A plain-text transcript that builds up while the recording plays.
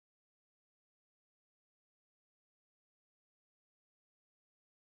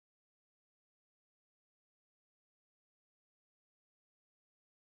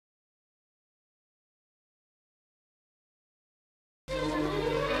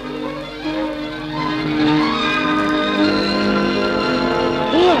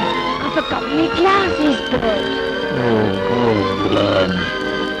got me glasses, Bert. Oh, blood.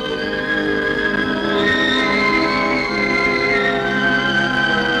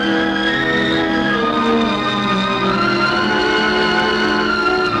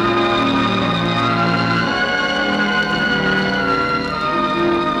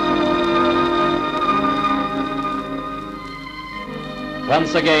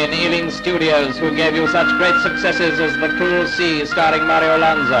 Once again, Ealing Studios, who gave you such great successes as The Cruel Sea, starring Mario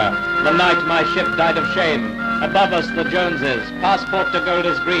Lanza, The Night My Ship Died of Shame, Above Us, The Joneses, Passport to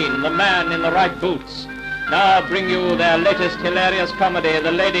Golders Green, The Man in the Right Boots, now bring you their latest hilarious comedy,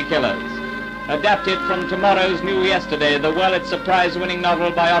 The Ladykillers. Adapted from tomorrow's New Yesterday, the Wurlitzer Prize-winning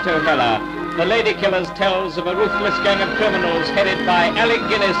novel by Otto Heller, The Ladykillers tells of a ruthless gang of criminals headed by Alec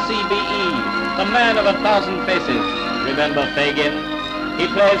Guinness, CBE, the man of 1,000 faces. Remember Fagin? He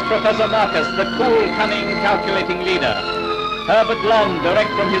plays Professor Marcus, the cool, cunning, calculating leader. Herbert Lom,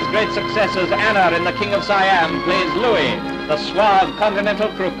 direct from his great success as Anna in The King of Siam, plays Louis, the suave continental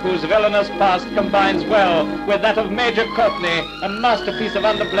crook whose villainous past combines well with that of Major Courtney, a masterpiece of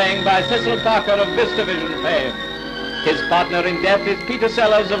underplaying by Cecil Parker of VistaVision fame. His partner in death is Peter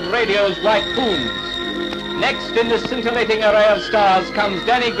Sellers of radio's White Poons. Next in this scintillating array of stars comes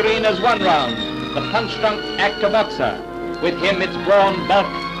Danny Green as One Round, the punch-drunk actor boxer. With him it's brawn, bulk,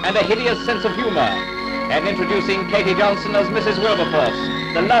 and a hideous sense of humor. And introducing Katie Johnson as Mrs.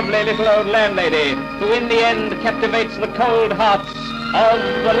 Wilberforce, the lovely little old landlady, who in the end captivates the cold hearts of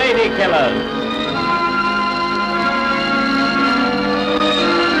the Ladykillers.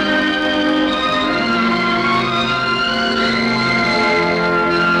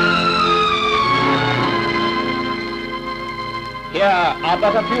 Here are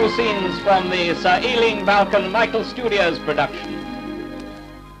but a few scenes from the Sir Ealing Balcon Michael Studios production.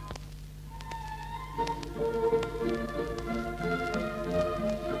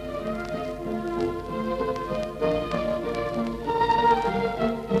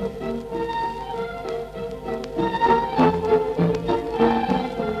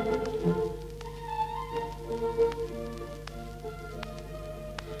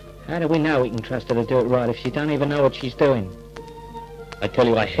 How do we know we can trust her to do it right if she don't even know what she's doing? I tell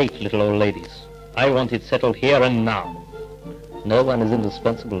you, I hate little old ladies. I want it settled here and now. No one is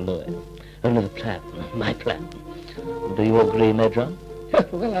indispensable, Louis. Only the plan, my plan. Do you agree, Major?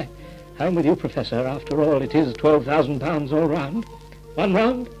 Well, I'm with you, Professor. After all, it is £12,000 all round. One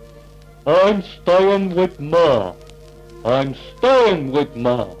round? I'm staying with Ma. I'm staying with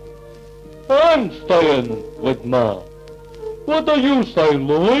Ma. I'm staying with Ma. What do you say,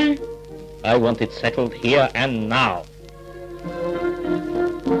 Louis? I want it settled here and now.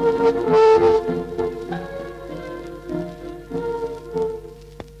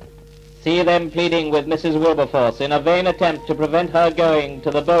 See them pleading with Mrs. Wilberforce in a vain attempt to prevent her going to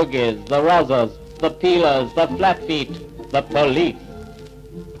the bogies, the rozzers, the peelers, the flatfeet, the police.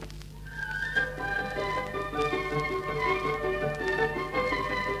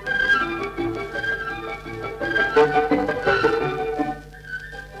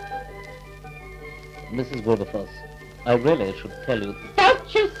 Mrs. Wilberforce, I really should tell you...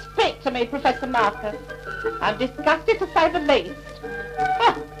 Don't you speak to me, Professor Marcus. I'm disgusted to say the least.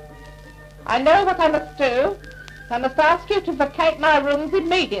 Huh. I know what I must do. I must ask you to vacate my rooms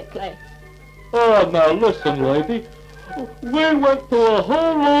immediately. Oh, now listen, lady. We went to a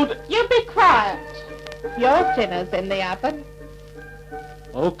whole load... You be quiet. Your dinner's in the oven.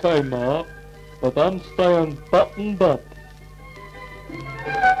 Okay, Ma, but I'm staying buttoned up.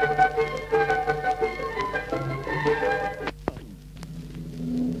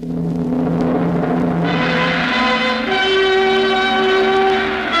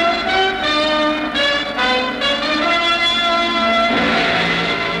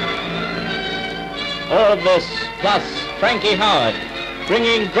 All this plus Frankie Howard,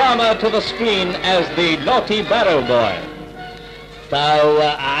 bringing drama to the screen as the naughty barrow boy. So,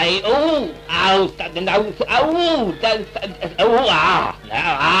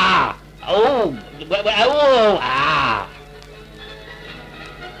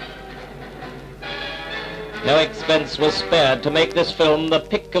 No expense was spared to make this film the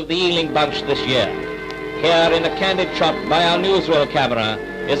pick of the Ealing bunch this year. Here in a candid shot by our newsreel camera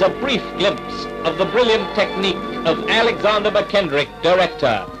is a brief glimpse of the brilliant technique of Alexander Mackendrick,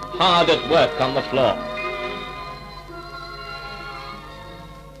 director, hard at work on the floor.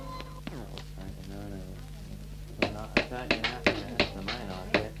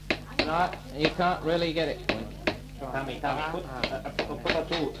 You can't really get it. Tommy, put a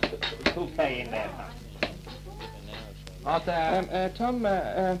 2K in there. Tom,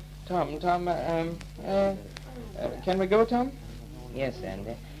 can we go, Tom? Yes,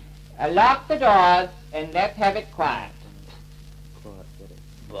 Andy. Lock the doors and let's have it quiet. Quiet, get it.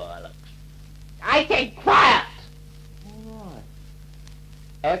 Bollocks. I said quiet! All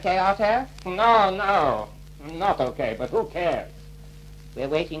right. Okay, Otto? No, not okay, but who cares? We're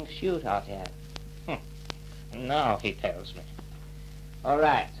waiting to shoot, Otto. Now he tells me. All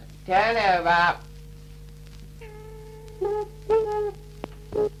right. Turn over.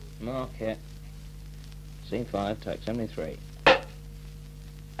 Okay. Scene 5, take 73.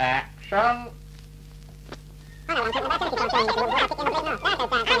 Action.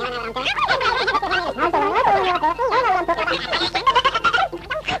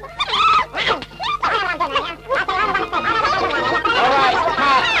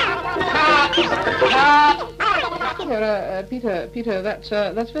 Peter,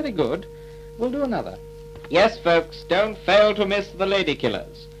 that's very good. We'll do another. Yes, folks, don't fail to miss the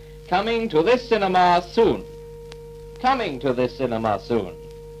Ladykillers. Coming to this cinema soon. Coming to this cinema soon.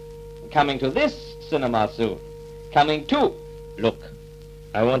 Coming to this cinema soon. Coming to. Look,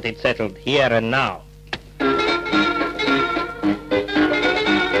 I want it settled here and now.